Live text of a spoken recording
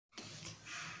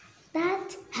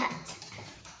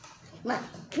my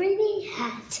pretty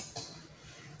hat.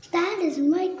 That is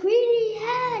my greedy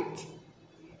hat.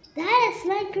 That is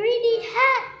my greedy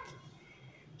hat.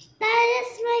 That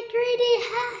is my greedy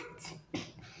hat.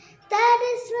 That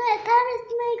is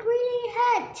my greedy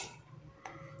hat.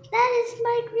 That is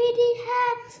my greedy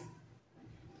hat.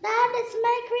 That is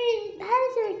my greedy.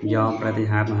 Do pretty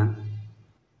hat mà.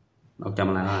 Đọc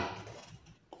chậm lại thôi.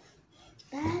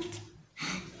 That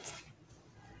hat.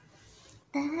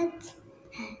 That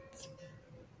hat.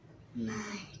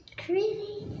 My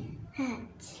greedy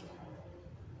hat.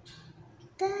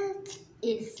 That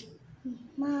is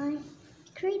my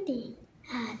greedy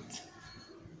hat.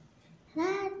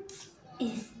 That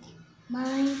is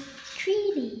my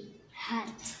greedy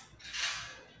hat.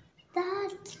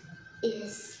 That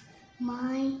is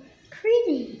my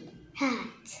greedy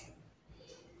hat.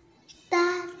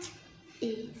 That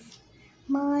is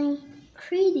my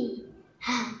greedy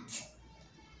hat.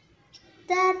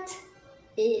 That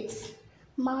is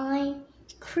my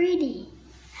greedy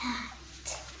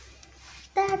hat.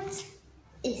 That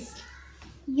is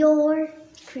your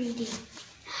greedy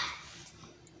hat.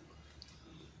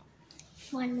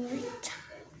 One more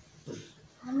time.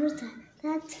 One more time.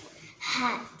 That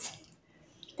hat.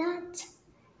 That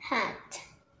hat.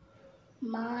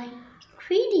 My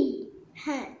greedy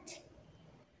hat.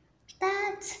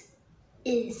 That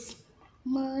is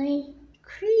my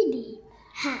greedy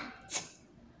hat.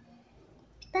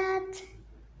 That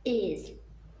is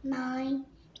my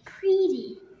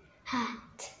greedy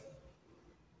hat.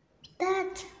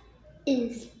 That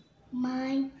is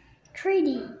my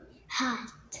greedy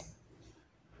hat.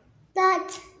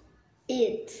 That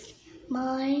is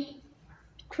my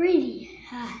greedy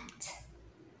hat.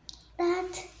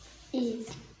 That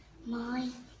is my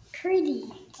greedy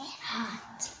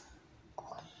hat.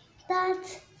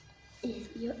 That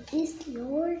is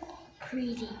your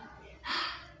greedy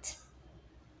hat.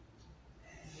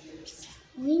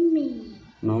 Swimming.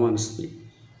 No one speak.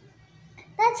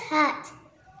 That's hat.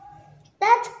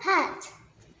 That's hat.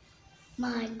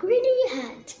 My greedy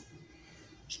hat.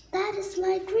 That is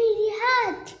my greedy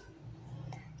hat.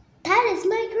 That is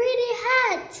my greedy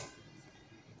hat.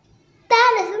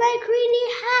 That is my greedy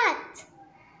hat.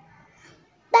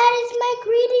 That is my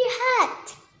greedy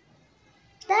hat.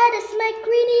 That is my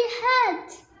greedy hat.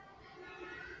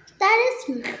 That is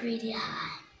your greedy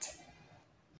hat.